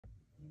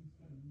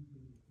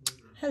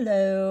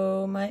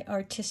Hello, my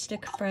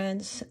artistic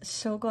friends.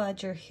 So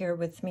glad you're here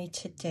with me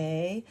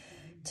today.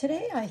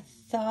 Today I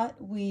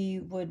thought we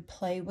would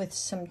play with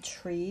some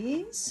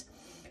trees,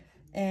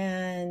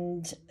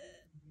 and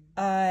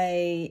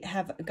I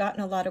have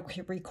gotten a lot of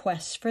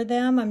requests for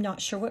them. I'm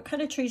not sure what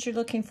kind of trees you're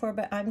looking for,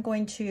 but I'm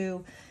going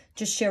to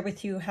just share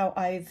with you how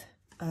I've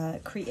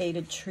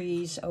created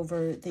trees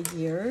over the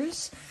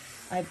years.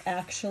 I've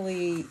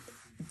actually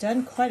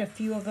done quite a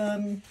few of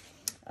them.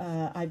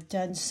 I've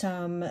done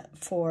some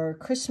for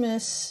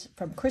Christmas,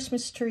 from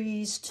Christmas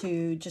trees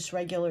to just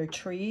regular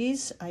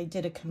trees. I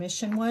did a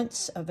commission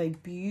once of a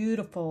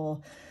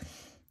beautiful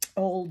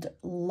old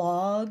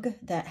log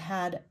that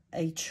had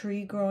a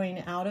tree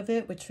growing out of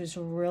it, which was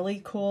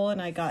really cool,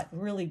 and I got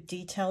really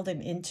detailed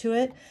and into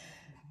it.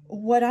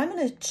 What I'm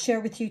going to share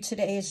with you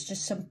today is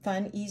just some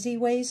fun, easy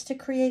ways to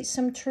create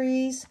some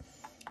trees.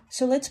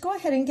 So let's go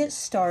ahead and get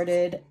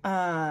started.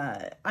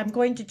 I'm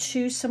going to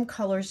choose some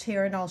colors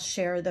here and I'll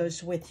share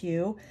those with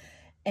you.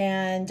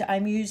 And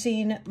I'm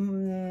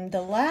using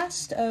the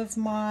last of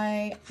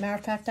my, matter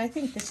of fact, I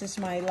think this is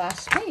my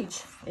last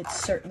page. It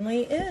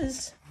certainly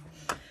is.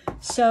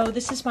 So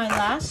this is my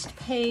last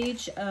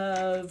page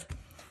of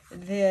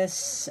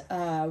this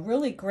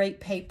really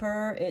great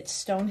paper. It's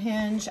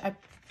Stonehenge. I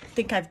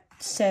think I've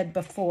said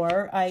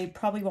before, I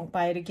probably won't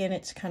buy it again.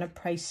 It's kind of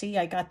pricey.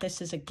 I got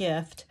this as a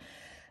gift.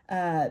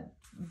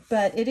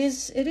 But it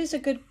is a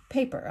good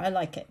paper. I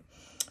like it.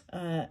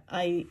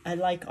 I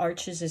like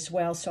arches as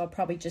well, so I'll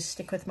probably just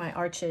stick with my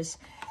arches.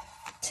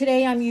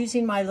 Today I'm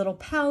using my little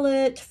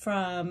palette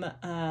from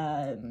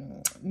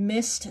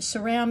Mist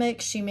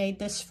Ceramics. She made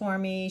this for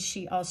me.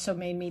 She also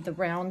made me the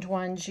round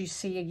ones you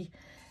see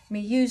me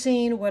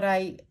using. What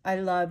I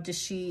loved is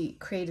she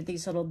created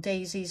these little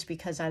daisies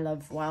because I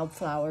love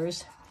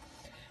wildflowers.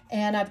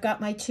 And I've got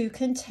my two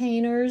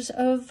containers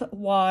of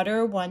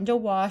water, one to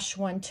wash,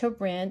 one to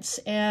rinse.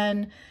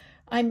 And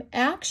I'm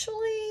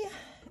actually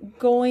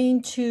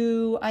going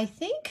to, I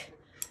think,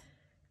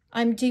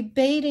 I'm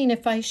debating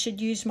if I should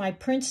use my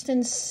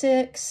Princeton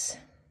 6,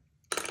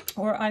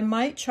 or I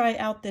might try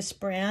out this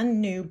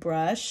brand new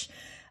brush.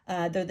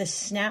 They're the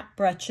Snap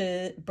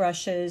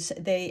brushes.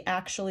 They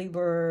actually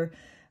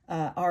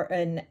are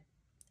an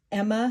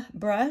Emma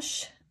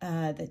brush.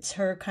 That's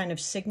her kind of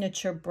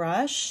signature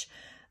brush.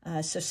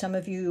 So some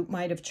of you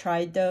might have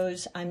tried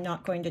those. I'm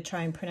not going to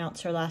try and pronounce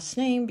her last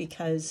name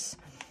because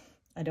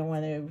I don't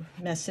want to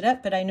mess it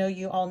up, but I know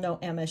you all know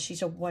Emma.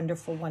 She's a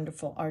wonderful,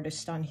 wonderful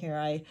artist on here.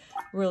 I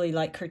really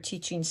like her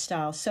teaching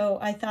style. So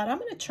I thought I'm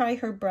going to try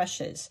her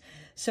brushes.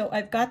 So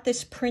I've got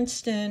this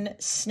Princeton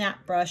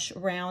Snap Brush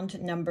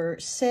round number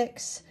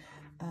 6.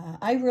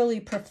 I really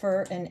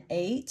prefer an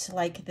 8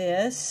 like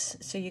this,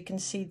 so you can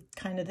see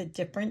kind of the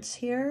difference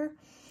here.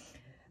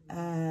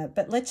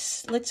 But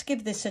let's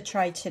give this a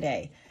try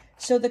today.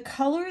 So the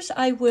colors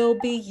I will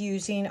be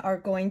using are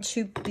going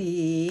to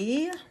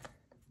be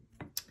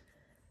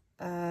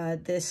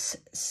this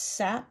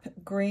sap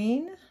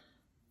green,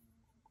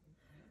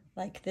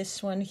 like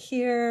this one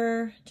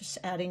here, just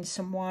adding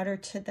some water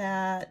to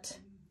that.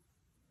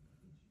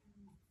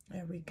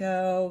 There we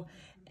go.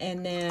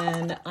 And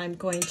then I'm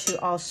going to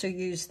also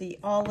use the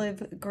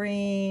olive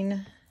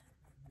green.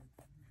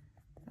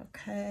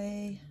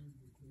 Okay.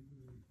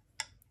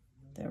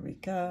 There we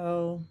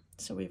go.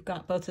 So we've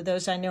got both of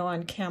those. I know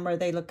on camera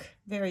they look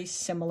very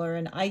similar,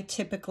 and I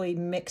typically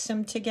mix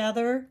them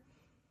together.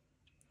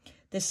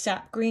 The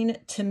sap green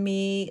to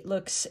me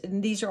looks,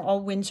 and these are all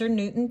Winsor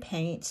Newton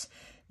paints.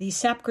 The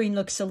sap green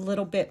looks a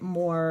little bit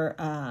more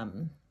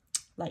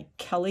like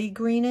Kelly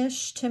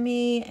greenish to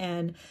me,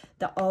 and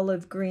the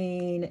olive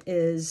green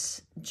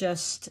is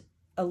just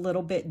a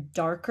little bit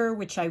darker,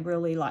 which I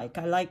really like.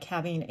 I like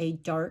having a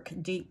dark,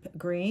 deep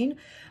green.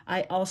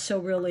 I also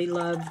really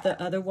love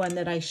the other one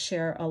that I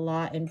share a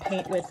lot and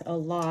paint with a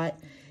lot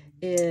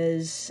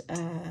is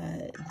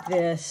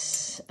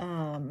this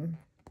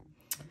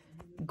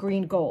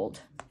green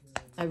gold.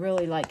 I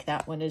really like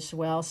that one as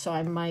well, so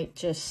I might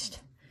just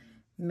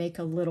make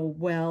a little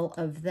well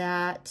of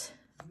that,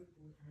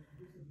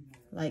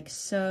 like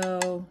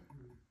so.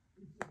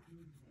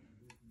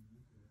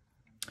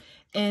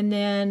 And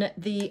then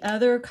the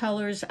other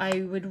colors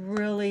I would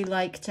really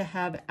like to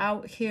have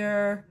out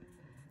here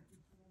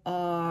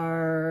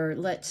are,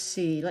 let's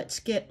see, let's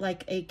get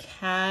like a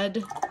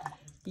cad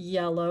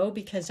yellow,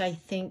 because I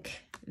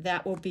think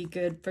that will be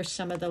good for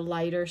some of the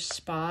lighter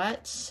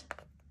spots.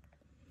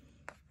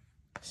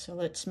 So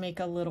let's make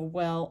a little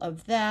well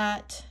of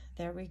that.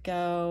 There we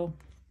go.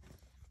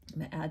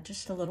 I'm gonna add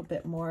just a little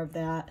bit more of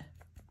that.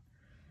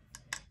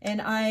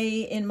 And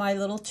in my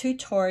little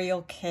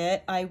tutorial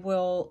kit, I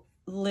will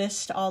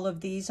list all of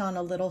these on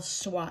a little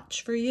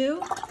swatch for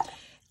you.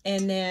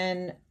 And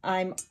then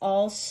I'm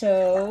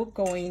also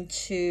going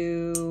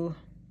to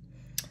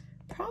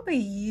probably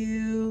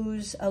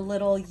use a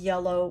little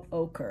yellow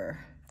ochre.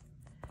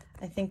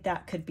 I think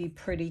that could be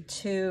pretty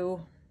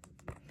too.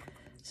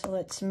 So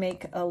let's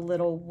make a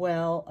little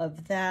well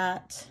of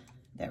that.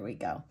 There we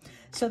go.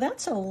 So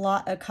that's a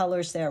lot of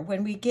colors there.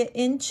 When we get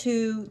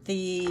into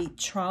the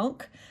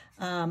trunk,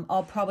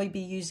 I'll probably be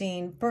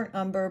using burnt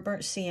umber,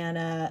 burnt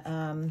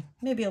sienna,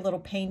 maybe a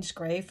little Payne's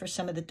gray for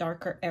some of the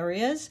darker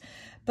areas.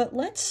 But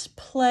let's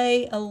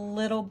play a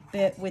little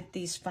bit with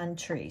these fun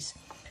trees.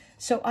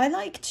 So I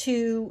like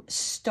to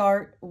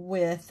start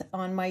with,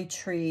 on my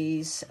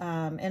trees,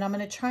 and I'm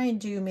going to try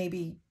and do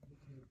maybe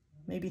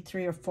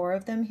 3 or 4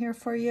 of them here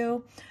for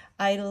you.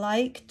 I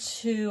like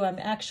to, I'm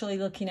actually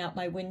looking out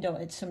my window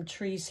at some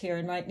trees here,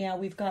 and right now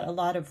we've got a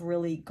lot of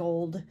really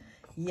gold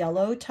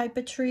yellow type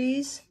of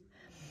trees.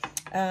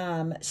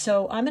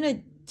 So I'm going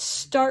to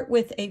start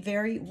with a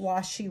very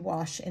washy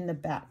wash in the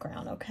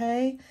background,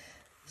 okay?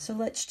 So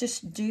let's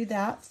just do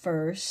that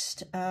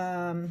first.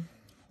 Let's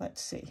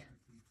see.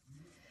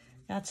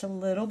 That's a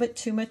little bit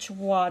too much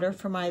water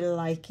for my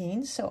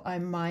liking, so I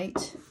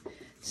might,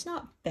 it's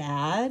not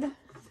bad,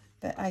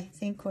 but I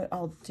think what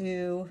I'll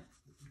do,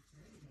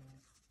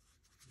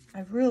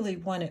 I really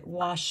want it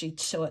washy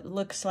so it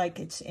looks like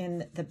it's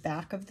in the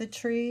back of the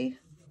tree.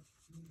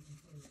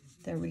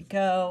 There we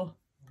go.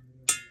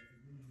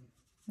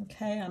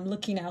 Okay, I'm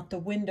looking out the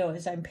window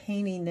as I'm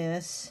painting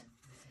this,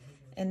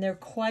 and they're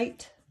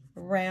quite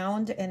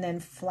round and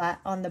then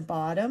flat on the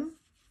bottom.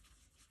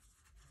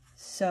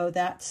 So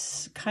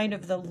that's kind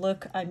of the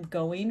look I'm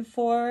going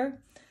for.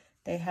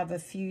 They have a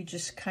few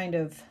just kind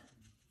of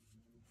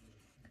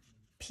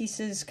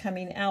pieces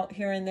coming out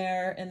here and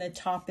there, and the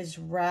top is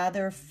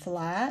rather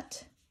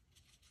flat.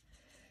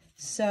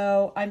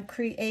 So I'm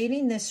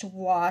creating this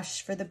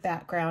wash for the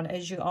background.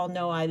 As you all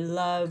know, I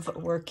love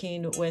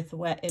working with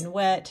wet and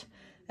wet.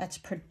 That's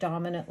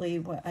predominantly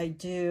what I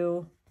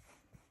do.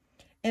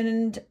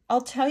 And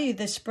I'll tell you,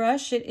 this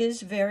brush, it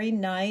is very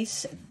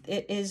nice.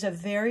 It is a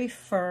very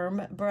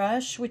firm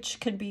brush, which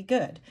can be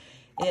good.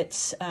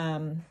 It's,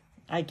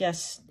 I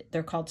guess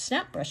they're called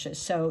snap brushes.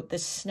 So the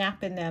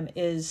snap in them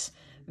is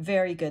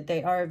very good.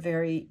 They are a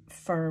very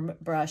firm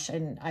brush,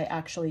 and I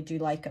actually do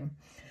like them.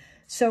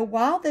 So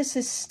while this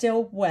is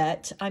still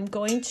wet, I'm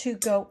going to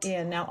go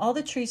in. Now, all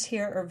the trees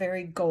here are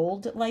very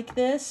gold like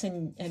this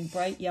and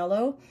bright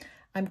yellow.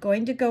 I'm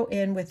going to go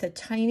in with a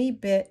tiny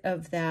bit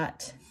of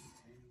that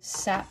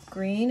sap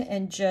green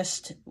and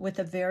just with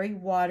a very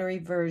watery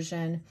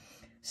version,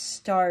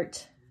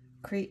 start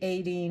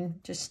creating,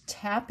 just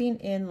tapping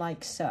in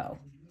like so.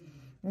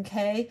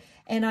 Okay,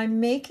 and I'm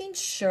making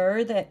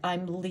sure that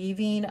I'm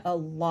leaving a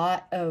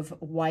lot of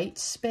white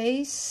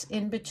space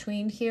in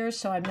between here,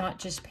 so I'm not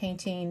just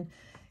painting,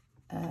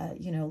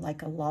 you know,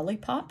 like a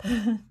lollipop,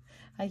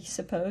 I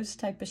suppose,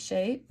 type of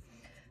shape.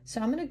 So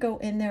I'm going to go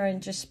in there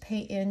and just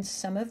paint in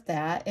some of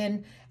that,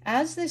 and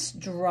as this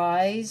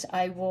dries,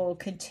 I will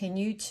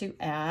continue to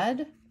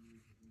add.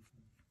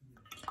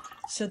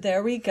 So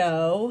there we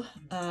go.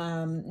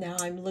 Now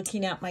I'm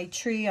looking at my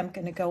tree. I'm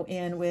going to go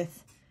in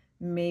with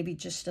maybe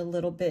just a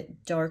little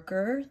bit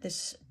darker,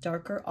 this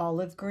darker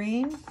olive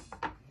green,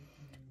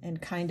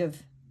 and kind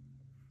of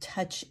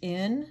touch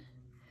in.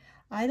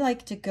 I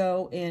like to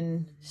go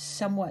in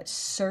somewhat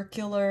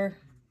circular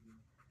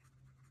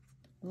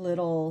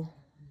little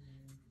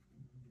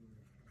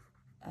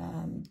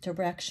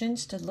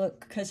directions to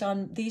look, because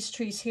on these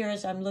trees here,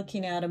 as I'm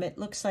looking at them, it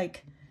looks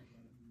like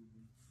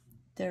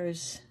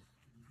that's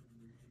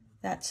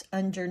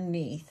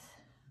underneath,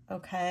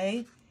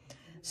 okay?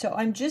 So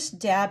I'm just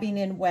dabbing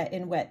in wet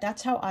and wet.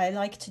 That's how I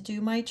like to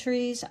do my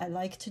trees. I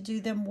like to do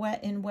them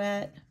wet and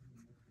wet.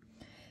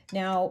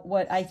 Now,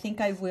 what I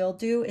think I will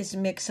do is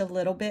mix a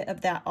little bit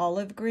of that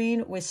olive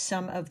green with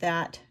some of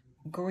that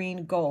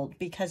green gold,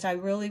 because I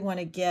really want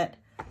to get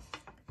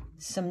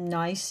some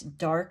nice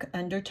dark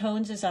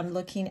undertones as I'm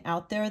looking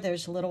out there.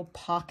 There's little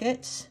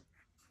pockets.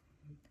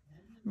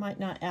 Might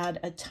not add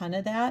a ton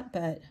of that,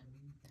 but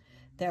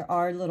there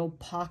are little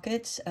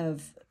pockets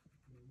of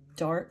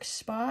dark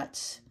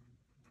spots.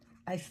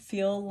 I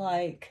feel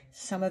like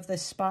some of the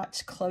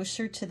spots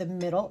closer to the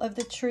middle of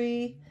the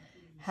tree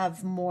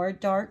have more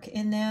dark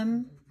in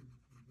them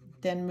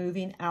than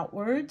moving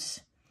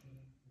outwards.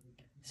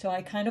 So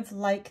I kind of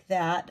like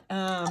that.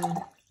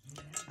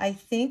 I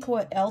think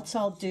what else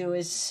I'll do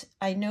is,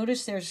 I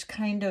notice there's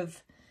kind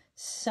of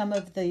some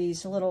of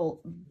these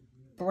little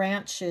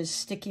branches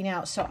sticking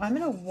out. So I'm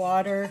going to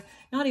water,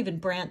 not even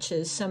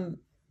branches, some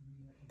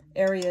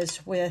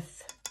areas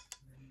with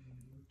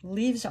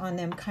leaves on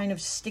them kind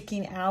of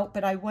sticking out,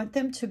 but I want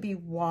them to be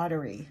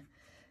watery.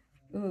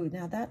 Ooh,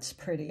 now that's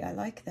pretty. I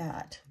like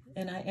that.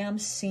 And I am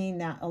seeing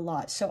that a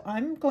lot. So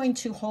I'm going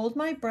to hold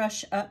my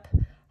brush up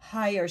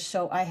higher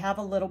so I have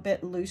a little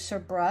bit looser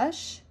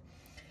brush.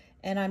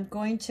 And I'm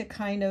going to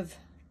kind of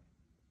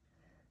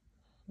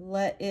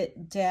let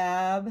it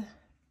dab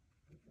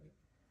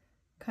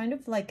kind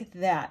of like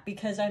that,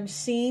 because I'm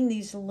seeing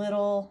these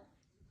little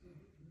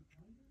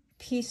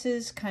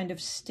pieces kind of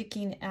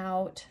sticking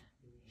out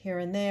here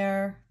and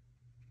there.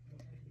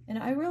 And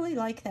I really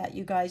like that,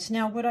 you guys.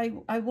 Now, what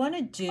I want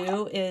to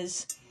do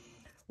is,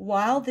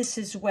 while this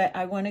is wet,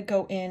 I want to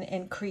go in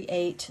and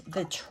create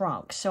the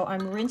trunk. So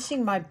I'm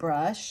rinsing my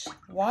brush,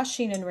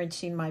 washing and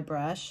rinsing my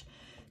brush,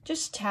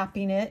 just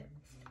tapping it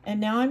And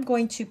now I'm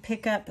going to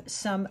pick up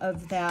some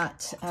of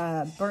that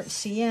burnt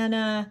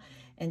sienna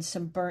and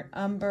some burnt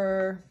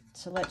umber.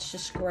 So let's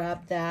just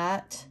grab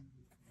that.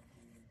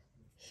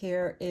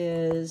 Here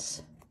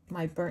is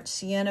my burnt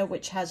sienna,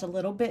 which has a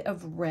little bit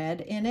of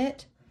red in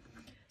it.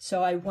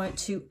 So I want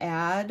to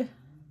add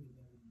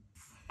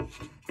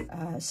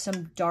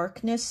some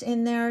darkness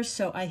in there.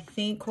 So I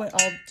think what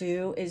I'll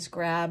do is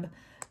grab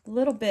a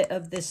little bit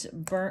of this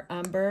burnt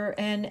umber.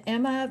 And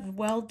Emma,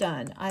 well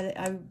done.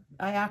 I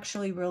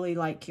actually really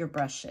like your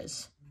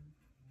brushes.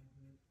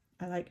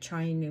 I like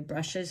trying new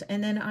brushes.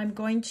 And then I'm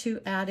going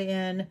to add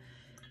in,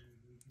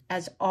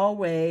 as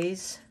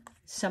always,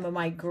 some of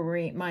my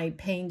green, my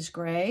Payne's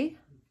Gray.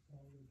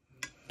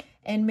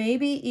 And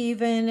maybe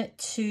even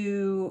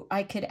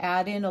I could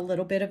add in a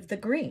little bit of the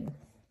green,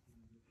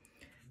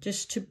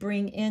 just to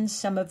bring in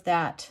some of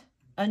that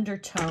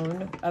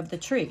undertone of the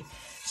tree.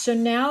 So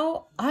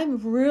now I'm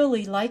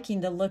really liking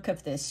the look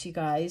of this, you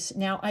guys.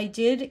 Now I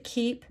did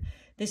keep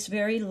this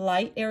very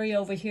light area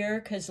over here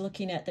because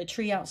looking at the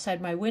tree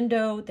outside my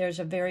window, there's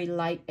a very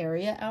light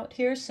area out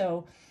here.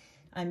 So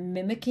I'm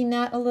mimicking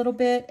that a little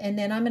bit. And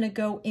then I'm going to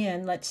go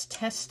in, let's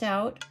test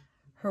out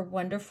her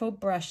wonderful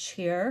brush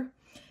here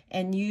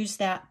and use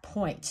that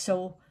point.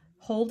 So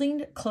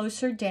holding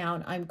closer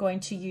down, I'm going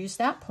to use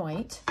that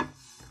point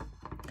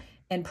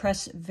and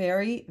press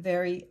very,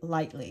 very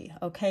lightly.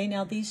 Okay,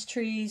 now these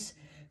trees,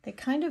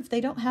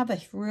 they don't have a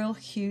real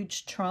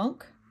huge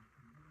trunk.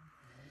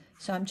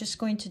 So I'm just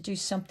going to do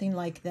something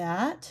like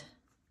that.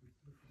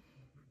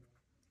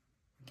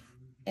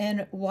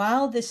 And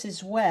while this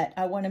is wet,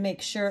 I want to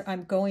make sure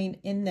I'm going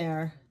in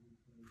there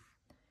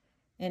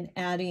and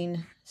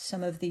adding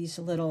some of these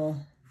little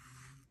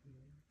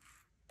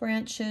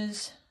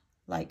branches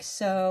like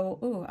so.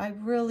 Ooh, I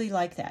really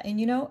like that. And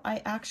you know,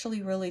 I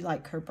actually really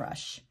like her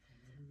brush.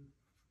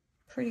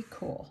 Pretty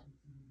cool.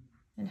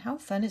 And how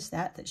fun is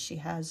that she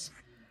has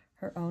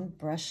her own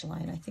brush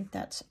line? I think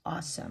that's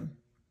awesome.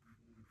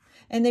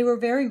 And they were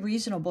very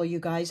reasonable, you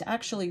guys,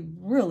 actually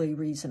really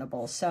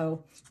reasonable.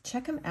 So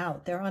check them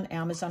out. They're on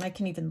Amazon. I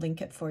can even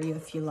link it for you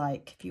if you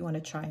like, if you want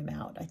to try them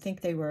out. I think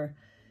they were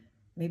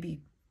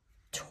maybe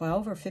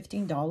 $12 or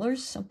 $15,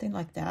 something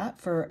like that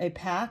for a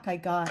pack. I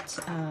got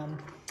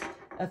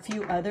a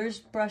few others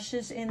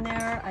brushes in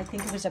there. I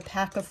think it was a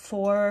pack of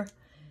 4,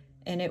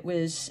 and it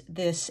was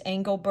this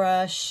angle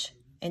brush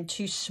and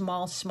 2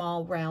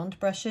 small round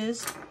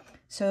brushes.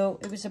 So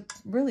it was a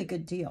really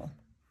good deal.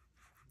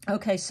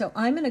 Okay, so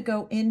I'm going to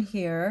go in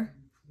here.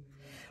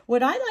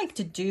 What I like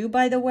to do,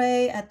 by the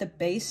way, at the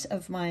base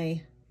of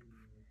my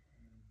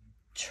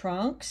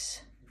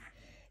trunks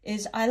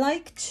is I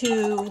like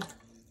to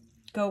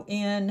go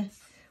in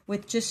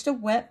with just a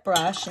wet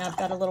brush, and I've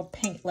got a little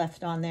paint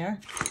left on there,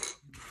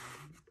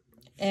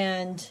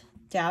 and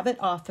dab it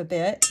off a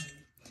bit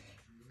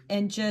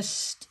and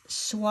just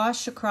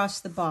swash across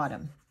the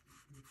bottom.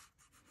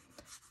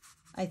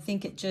 I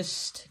think it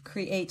just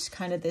creates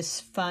kind of this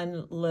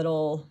fun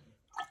little,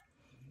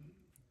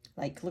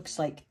 like, looks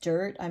like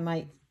dirt. I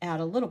might add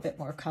a little bit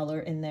more color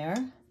in there.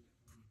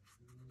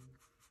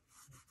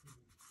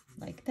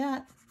 Like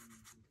that.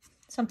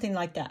 Something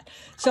like that.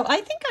 So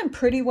I think I'm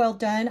pretty well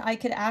done. I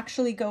could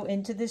actually go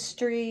into this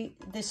tree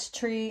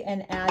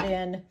and add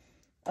in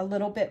a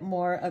little bit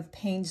more of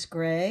Payne's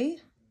Gray,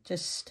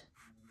 just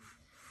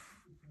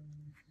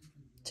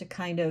to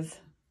kind of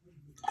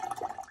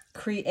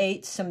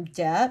create some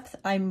depth.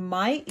 I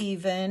might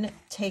even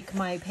take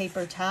my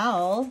paper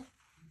towel,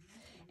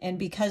 and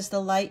because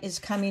the light is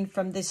coming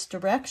from this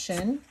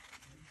direction,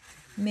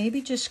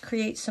 maybe just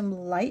create some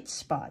light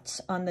spots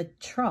on the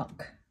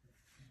trunk.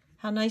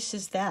 How nice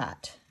is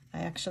that? I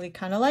actually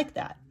kind of like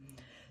that.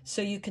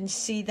 So you can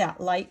see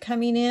that light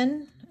coming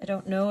in. I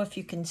don't know if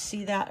you can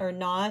see that or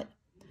not.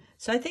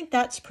 So I think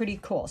that's pretty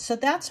cool. So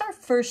that's our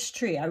first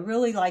tree. I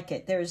really like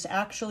it. There's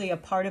actually a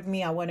part of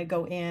me I want to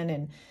go in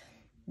and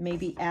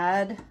maybe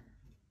add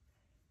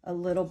a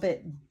little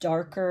bit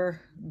darker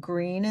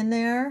green in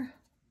there,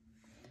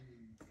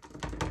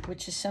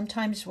 which is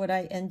sometimes what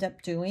I end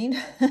up doing.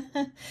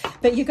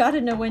 But you got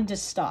to know when to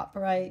stop,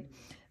 right?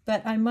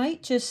 But I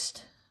might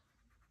just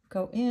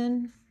go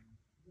in.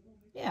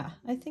 Yeah,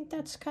 I think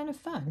that's kind of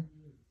fun.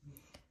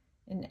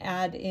 And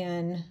add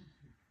in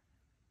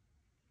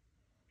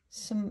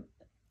some,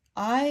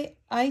 I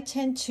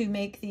tend to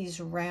make these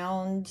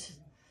round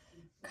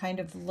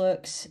kind of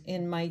looks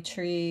in my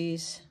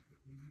trees.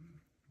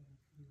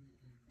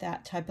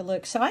 That type of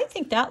look. So I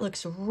think that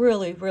looks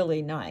really,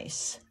 really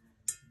nice.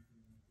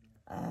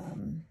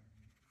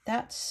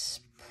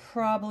 That's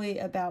probably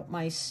about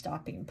my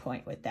stopping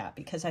point with that,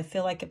 because I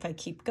feel like if I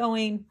keep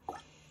going,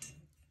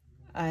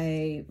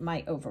 I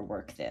might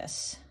overwork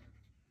this.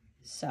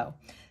 So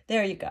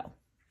there you go.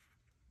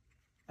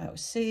 Oh,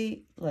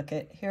 see, look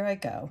at, here I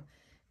go.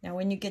 Now,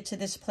 when you get to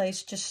this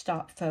place, just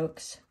stop,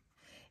 folks.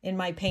 In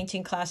my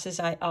painting classes,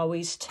 I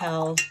always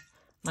tell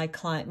my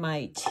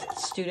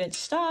students,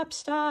 stop,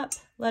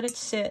 let it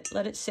sit,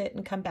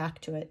 and come back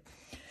to it.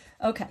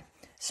 Okay,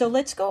 So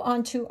let's go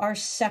on to our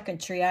second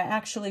tree. I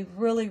actually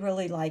really,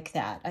 really like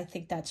that. I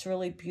think that's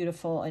really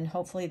beautiful, and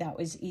hopefully that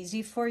was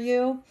easy for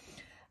you.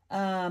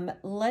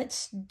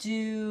 Let's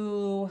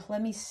do,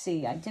 let me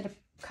see. I did a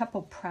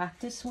couple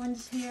practice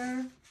ones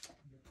here.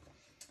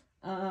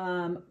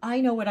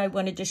 I know what I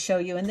wanted to show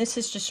you, and this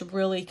is just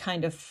really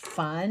kind of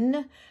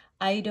fun.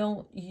 I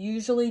don't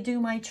usually do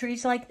my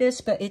trees like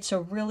this, but it's a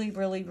really,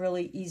 really,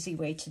 really easy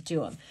way to do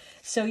them.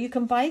 So you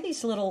can buy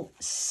these little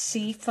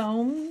sea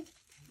foam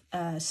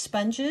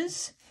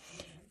sponges,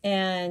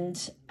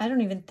 and I don't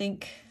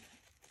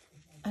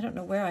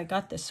know where I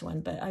got this one,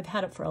 but I've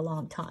had it for a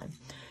long time.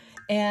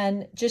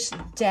 And just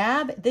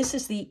dab, this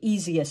is the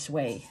easiest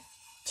way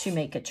to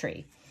make a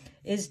tree,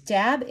 is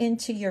dab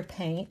into your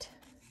paint,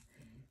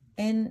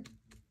 and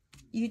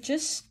you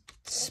just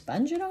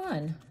sponge it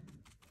on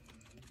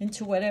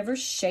into whatever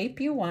shape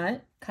you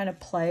want. Kind of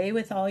play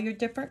with all your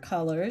different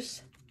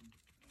colors.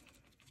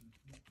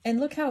 And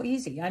look how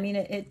easy. I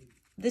mean,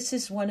 this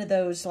is one of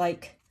those,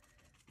 like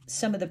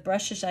some of the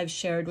brushes I've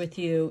shared with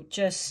you,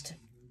 just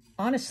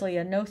honestly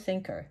a no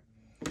thinker.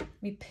 Let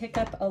me pick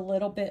up a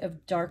little bit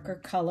of darker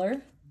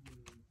color,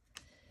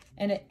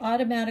 and it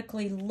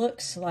automatically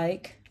looks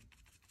like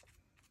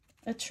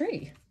a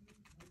tree.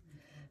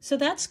 So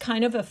that's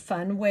kind of a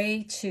fun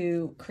way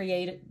to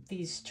create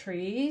these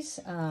trees.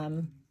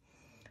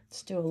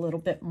 Let's do a little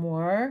bit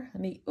more.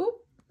 Let me,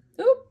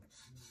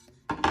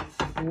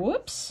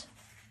 whoops,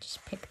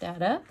 just pick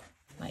that up.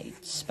 My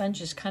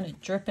sponge is kind of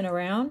dripping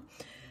around.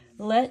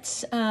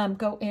 Let's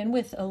go in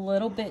with a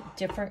little bit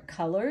different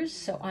colors.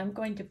 So I'm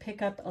going to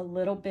pick up a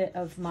little bit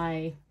of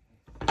my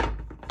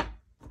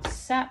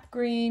sap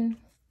green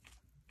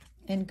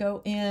and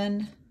go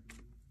in.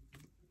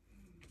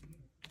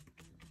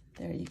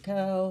 There you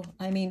go.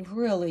 I mean,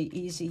 really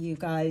easy, you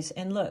guys.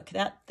 And look,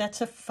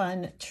 that's a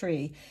fun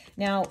tree.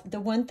 Now, the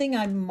one thing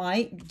I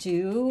might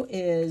do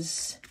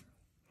is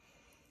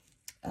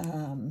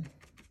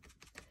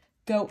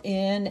go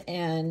in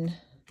and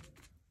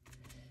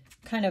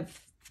kind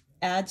of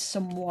add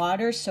some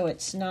water so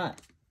it's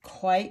not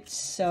quite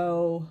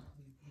so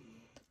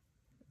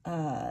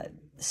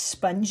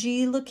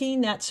spongy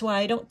looking. That's why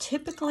I don't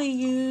typically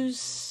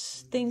use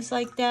things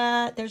like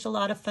that. There's a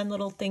lot of fun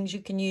little things you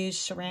can use,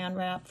 saran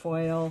wrap,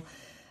 foil,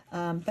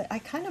 but I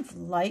kind of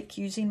like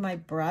using my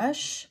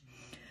brush.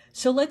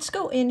 So let's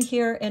go in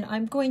here, and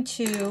I'm going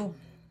to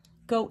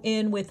go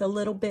in with a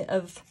little bit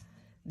of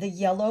the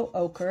yellow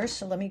ochre.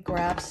 So let me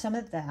grab some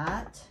of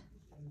that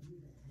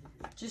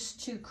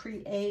just to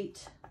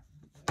create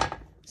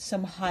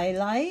some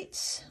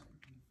highlights.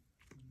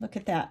 Look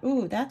at that.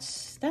 Ooh,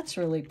 that's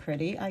really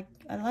pretty. I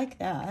like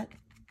that.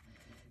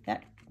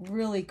 That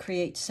really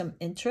creates some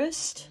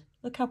interest.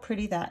 Look how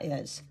pretty that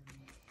is.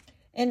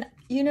 And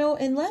you know,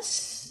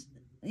 unless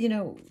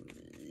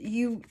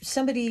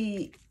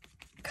somebody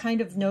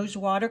kind of knows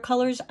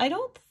watercolors, I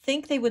don't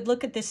think they would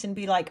look at this and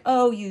be like,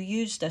 oh, you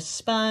used a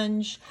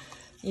sponge,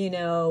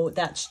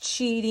 that's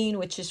cheating,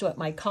 which is what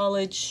my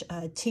college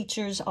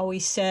teachers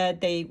always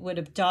said. They would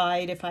have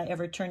died if I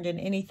ever turned in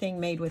anything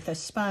made with a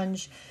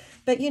sponge.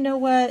 But you know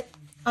what?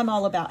 I'm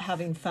all about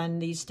having fun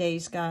these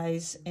days,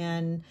 guys.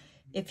 And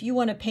if you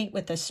want to paint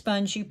with a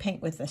sponge, you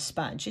paint with a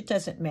sponge. It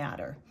doesn't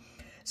matter.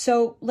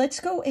 So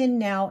let's go in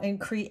now and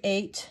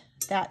create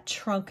that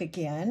trunk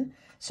again.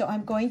 So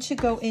I'm going to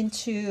go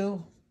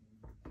into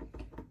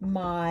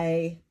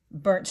my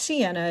burnt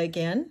sienna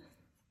again,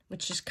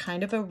 which is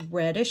kind of a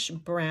reddish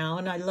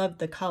brown. I love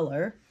the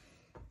color.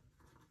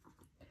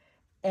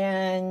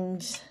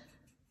 And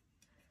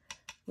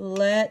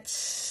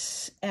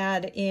let's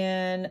add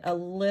in a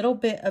little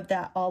bit of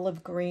that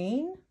olive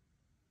green,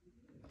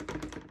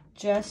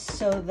 just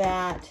so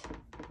that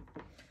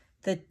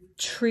the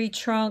tree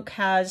trunk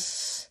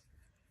has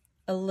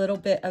a little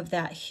bit of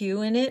that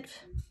hue in it.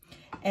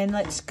 And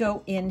let's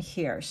go in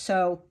here.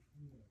 So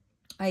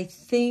I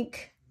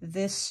think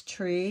this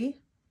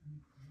tree,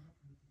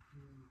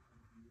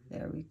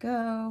 there we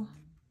go,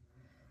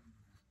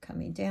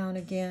 coming down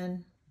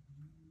again.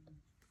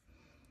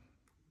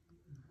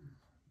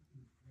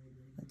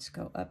 Let's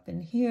go up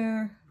in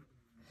here.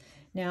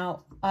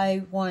 Now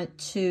I want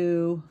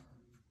to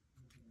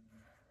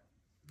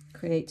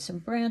create some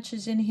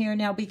branches in here.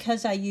 Now,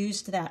 because I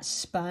used that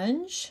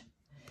sponge,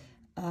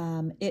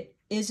 it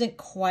isn't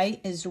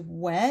quite as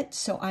wet,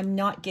 so I'm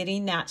not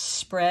getting that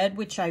spread,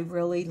 which I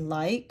really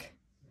like.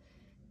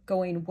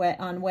 Going wet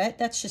on wet,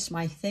 that's just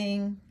my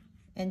thing,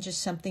 and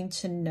just something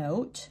to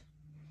note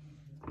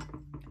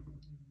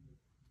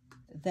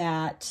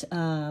that,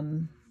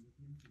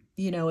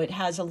 it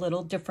has a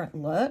little different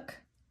look.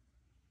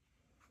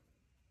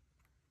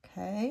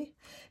 Okay,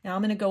 now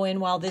I'm going to go in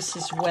while this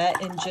is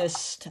wet and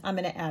I'm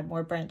going to add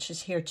more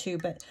branches here too,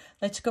 but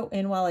let's go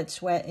in while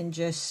it's wet and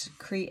just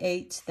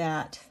create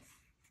that.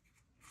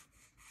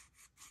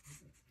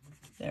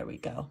 There we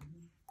go.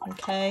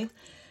 Okay,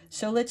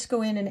 so let's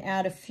go in and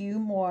add a few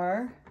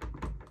more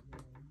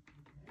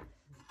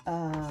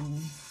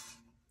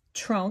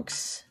trunk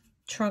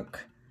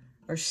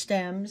or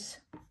stems.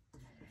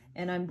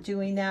 And I'm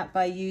doing that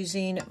by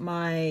using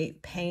my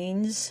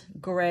Payne's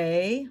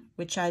Gray,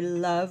 which I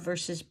love,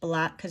 versus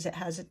black because it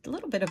has a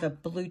little bit of a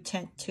blue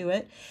tint to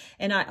it.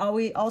 And I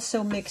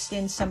also mixed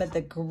in some of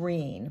the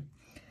green.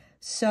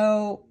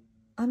 So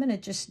I'm going to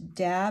just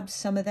dab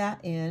some of that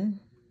in,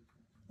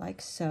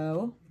 like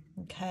so,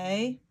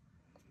 okay?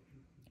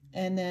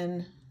 And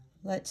then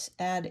let's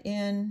add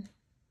in.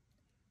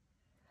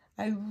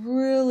 I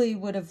really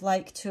would have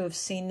liked to have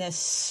seen this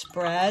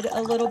spread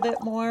a little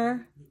bit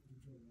more,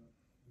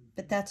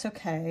 but that's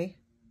okay.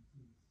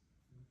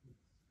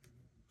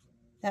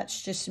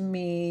 That's just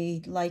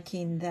me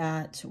liking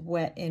that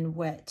wet in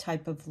wet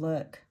type of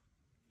look.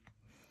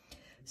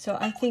 So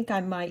I think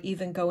I might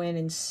even go in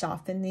and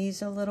soften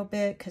these a little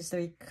bit because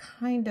they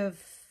kind of,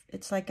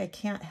 it's like I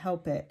can't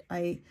help it.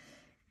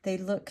 They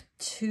look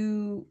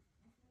too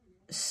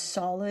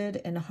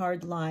solid and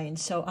hard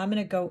lines. So I'm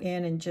going to go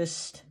in and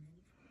just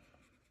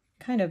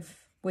kind of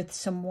with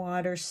some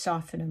water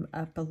soften them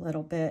up a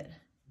little bit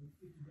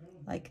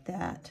like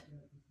that.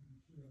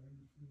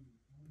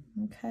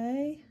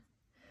 Okay.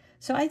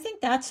 So I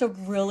think that's a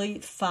really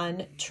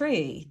fun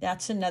tree.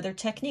 That's another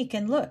technique.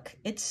 And look,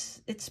 it's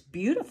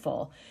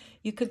beautiful.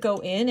 You could go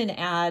in and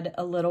add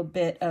a little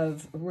bit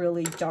of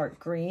really dark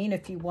green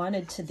if you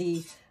wanted to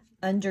the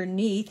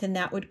underneath, and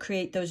that would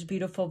create those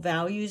beautiful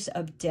values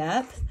of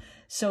depth.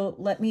 So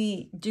let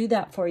me do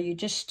that for you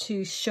just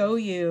to show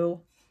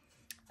you,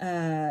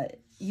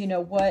 you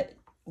know,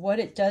 what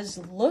it does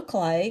look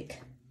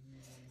like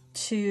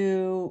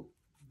to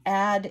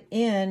add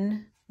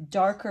in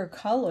darker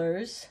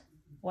colors.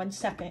 1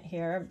 second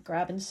here, I'm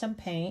grabbing some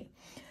paint,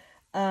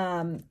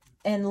 and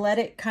let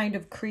it kind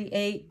of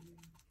create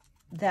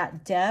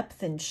that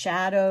depth and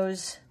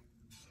shadows.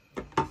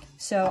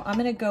 So I'm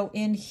going to go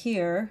in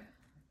here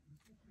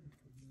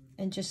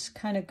and just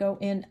kind of go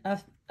in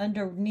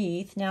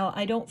underneath. Now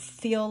I don't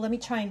feel, let me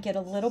try and get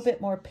a little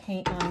bit more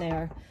paint on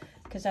there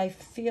because I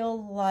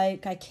feel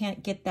like I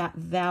can't get that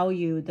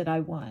value that I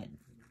want.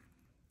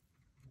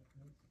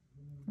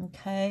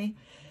 Okay,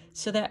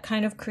 so that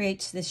kind of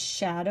creates this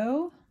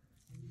shadow.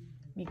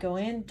 Let me go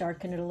in,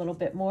 darken it a little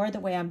bit more.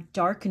 The way I'm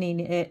darkening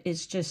it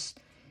is just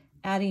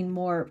adding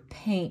more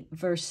paint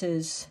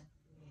versus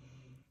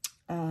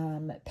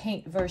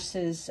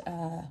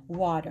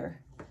water.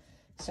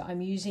 So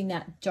I'm using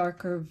that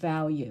darker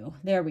value.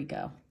 There we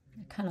go.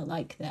 I kind of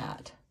like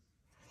that.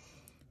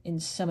 In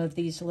some of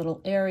these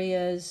little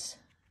areas,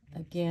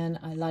 again,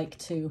 I like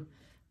to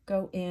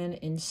go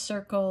in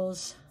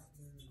circles,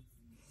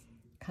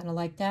 kind of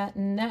like that.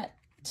 And that,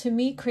 to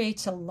me,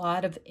 creates a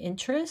lot of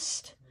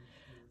interest.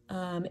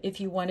 If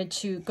you wanted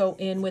to go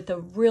in with a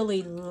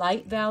really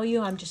light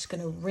value, I'm just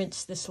going to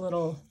rinse this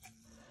little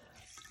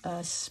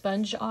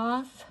sponge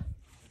off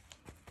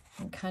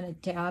and kind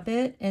of dab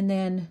it, and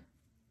then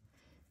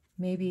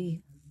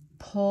maybe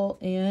pull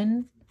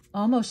in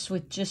almost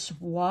with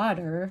just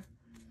water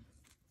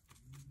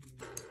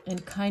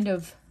and kind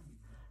of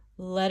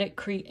let it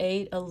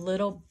create a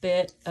little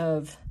bit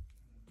of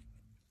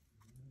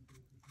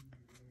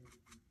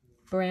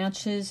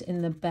branches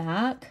in the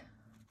back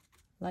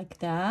like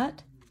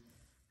that.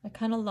 I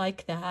kind of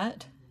like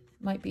that.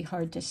 Might be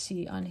hard to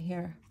see on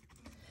here.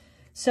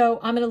 So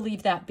I'm going to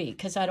leave that be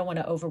because I don't want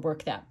to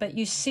overwork that. But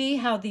you see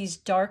how these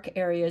dark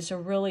areas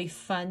are really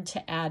fun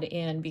to add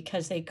in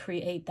because they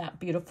create that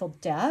beautiful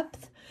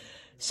depth.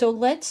 So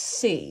let's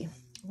see.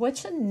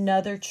 What's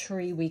another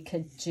tree we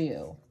could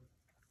do?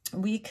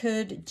 We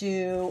could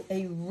do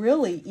a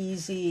really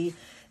easy,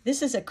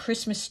 this is a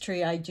Christmas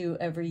tree I do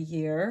every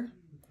year.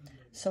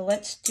 So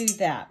let's do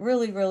that.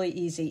 Really, really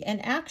easy.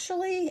 And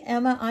actually,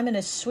 Emma, I'm going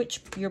to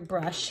switch your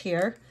brush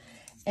here.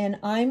 And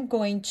I'm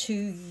going to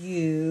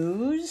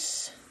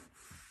use,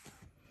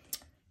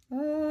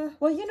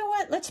 well, you know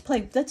what?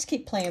 Let's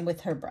keep playing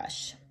with her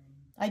brush.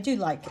 I do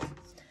like it.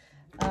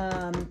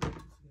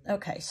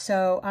 Okay,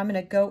 so I'm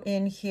going to go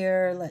in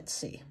here. Let's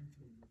see.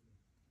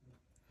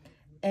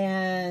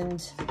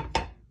 And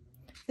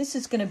this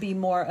is going to be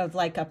more of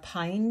like a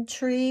pine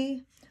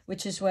tree,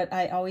 which is what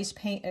I always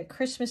paint at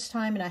Christmas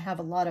time, and I have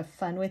a lot of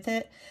fun with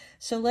it.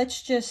 So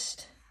let's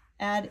just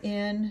add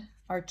in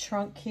our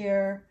trunk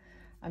here.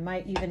 I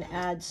might even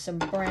add some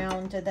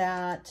brown to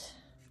that,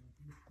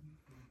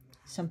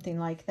 something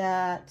like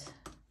that.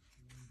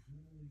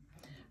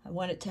 I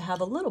want it to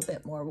have a little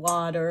bit more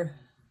water.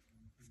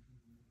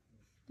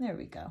 There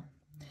we go.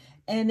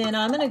 And then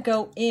I'm going to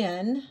go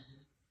in.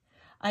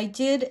 I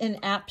did an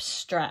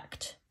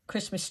abstract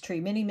Christmas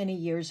tree many, many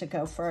years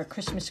ago for a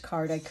Christmas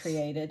card I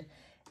created.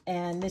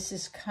 And this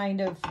is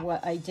kind of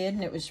what I did,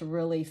 and it was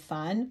really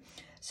fun.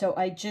 So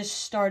I just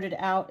started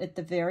out at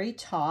the very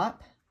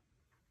top,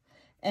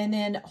 and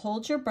then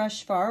hold your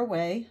brush far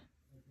away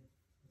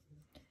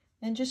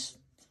and just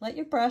let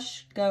your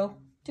brush go,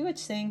 do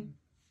its thing.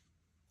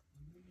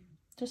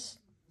 Just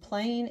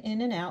playing in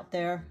and out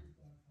there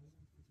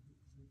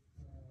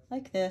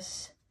like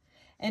this.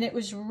 And it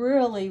was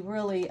really,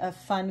 really a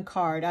fun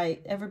card.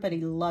 Everybody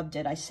loved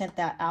it. I sent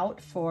that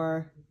out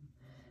for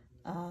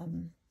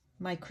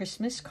my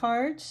Christmas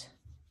cards.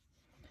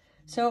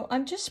 So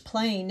I'm just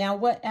playing. Now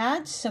what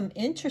adds some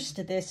interest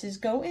to this is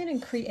go in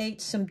and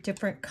create some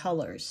different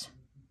colors.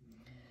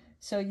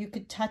 So you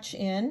could touch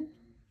in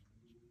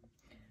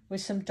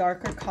with some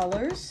darker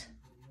colors.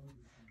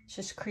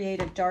 Just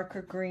create a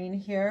darker green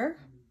here.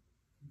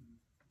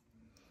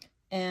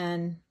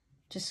 And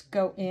just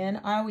go in.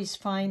 I always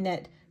find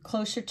that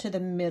closer to the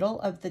middle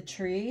of the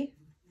tree,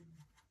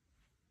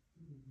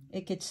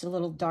 it gets a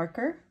little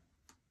darker.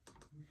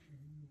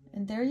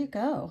 And there you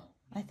go.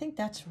 I think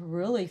that's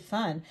really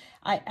fun.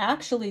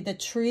 The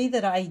tree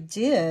that I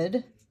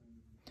did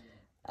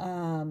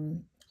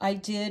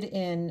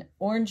in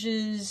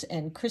oranges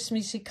and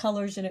Christmassy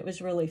colors, and it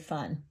was really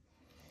fun.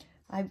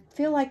 I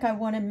feel like I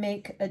want to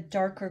make a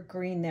darker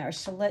green there.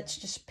 So let's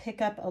just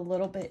pick up a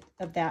little bit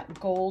of that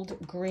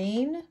gold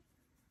green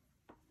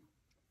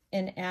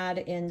and add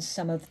in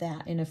some of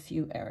that in a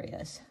few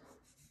areas.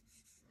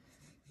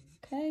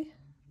 Okay,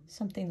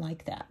 something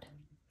like that.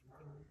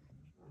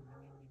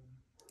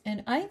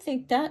 And I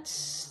think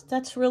that's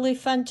really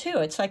fun too.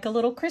 It's like a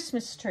little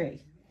Christmas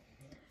tree.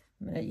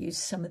 I'm going to use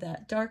some of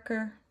that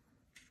darker.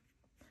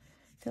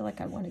 I feel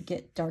like I want to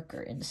get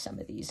darker in some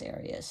of these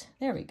areas.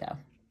 There we go.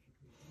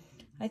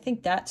 I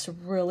think that's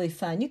really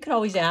fun. You could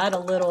always add a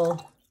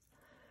little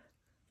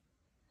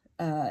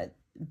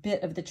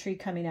bit of the tree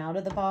coming out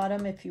of the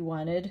bottom if you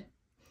wanted.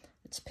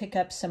 Let's pick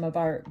up some of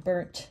our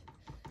burnt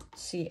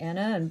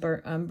sienna and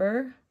burnt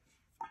umber.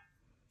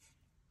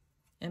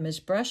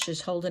 Emma's brush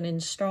is holding in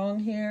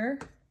strong here.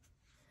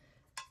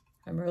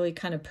 I'm really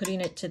kind of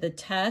putting it to the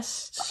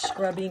test,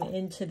 scrubbing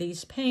into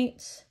these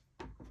paints.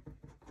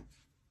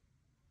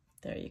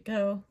 There you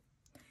go.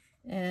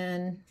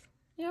 And,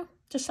 you know,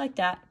 just like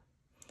that.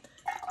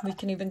 We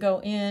can even go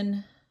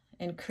in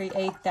and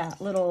create that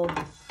little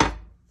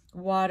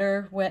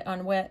water, wet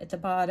on wet at the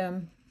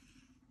bottom,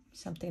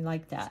 something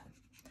like that.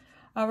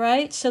 All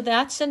right, so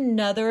that's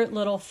another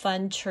little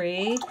fun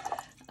tree.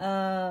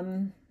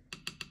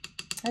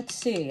 Let's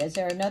see, is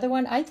there another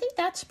one? I think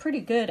that's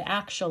pretty good,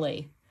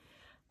 actually.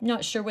 I'm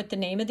not sure what the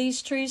name of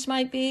these trees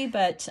might be,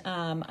 but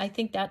I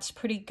think that's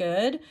pretty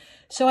good.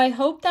 So I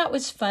hope that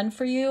was fun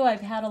for you.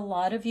 I've had a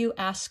lot of you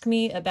ask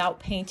me about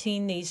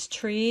painting these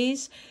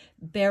trees.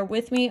 Bear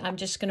with me. I'm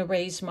just going to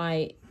raise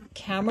my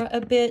camera a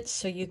bit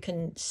so you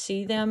can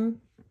see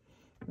them,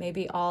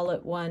 maybe all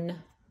at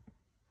one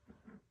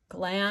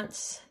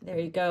glance. There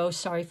you go.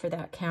 Sorry for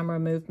that camera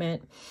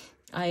movement.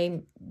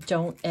 I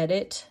don't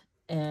edit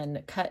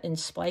and cut and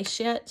splice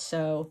yet,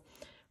 so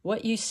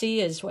what you see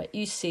is what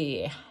you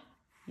see.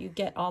 You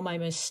get all my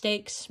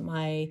mistakes,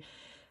 my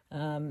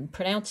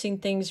pronouncing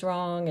things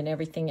wrong, and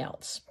everything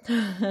else.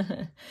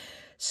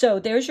 So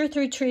there's your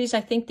 3 trees.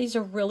 I think these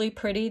are really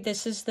pretty.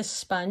 This is the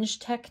sponge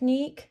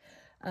technique.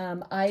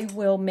 I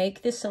will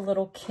make this a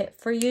little kit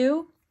for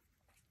you.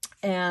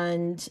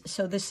 And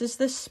so this is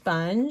the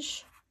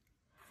sponge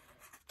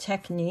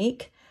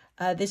technique.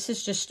 This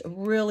is just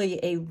really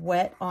a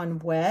wet on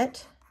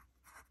wet.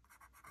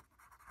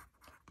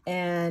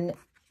 And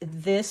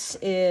this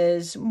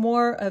is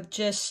more of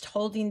just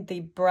holding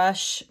the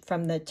brush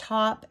from the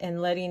top and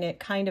letting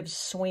it kind of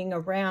swing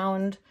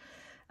around.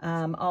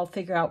 I'll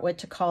figure out what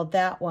to call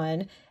that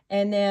one.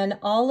 And then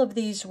all of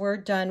these were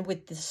done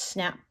with the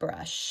snap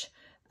brush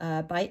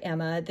by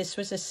Emma. This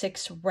was a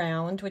 6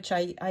 round, which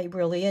I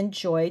really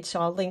enjoyed. So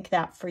I'll link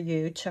that for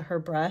you to her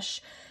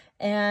brush.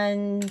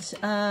 And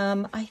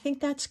I think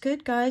that's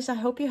good, guys. I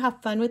hope you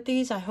have fun with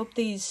these. I hope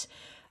these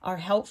are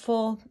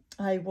helpful.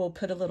 I will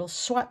put a little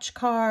swatch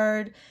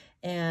card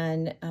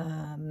and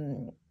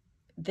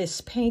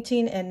this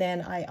painting, and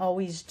then I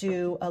always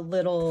do a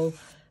little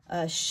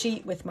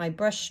sheet with my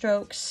brush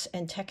strokes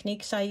and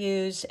techniques I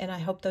use, and I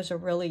hope those are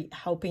really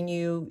helping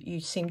you. You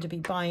seem to be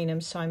buying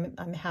them, so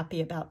I'm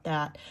happy about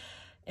that.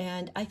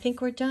 And I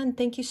think we're done.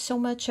 Thank you so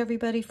much,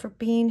 everybody, for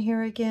being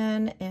here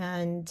again,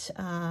 and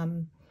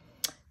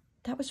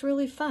that was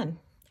really fun.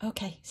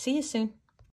 Okay, see you soon.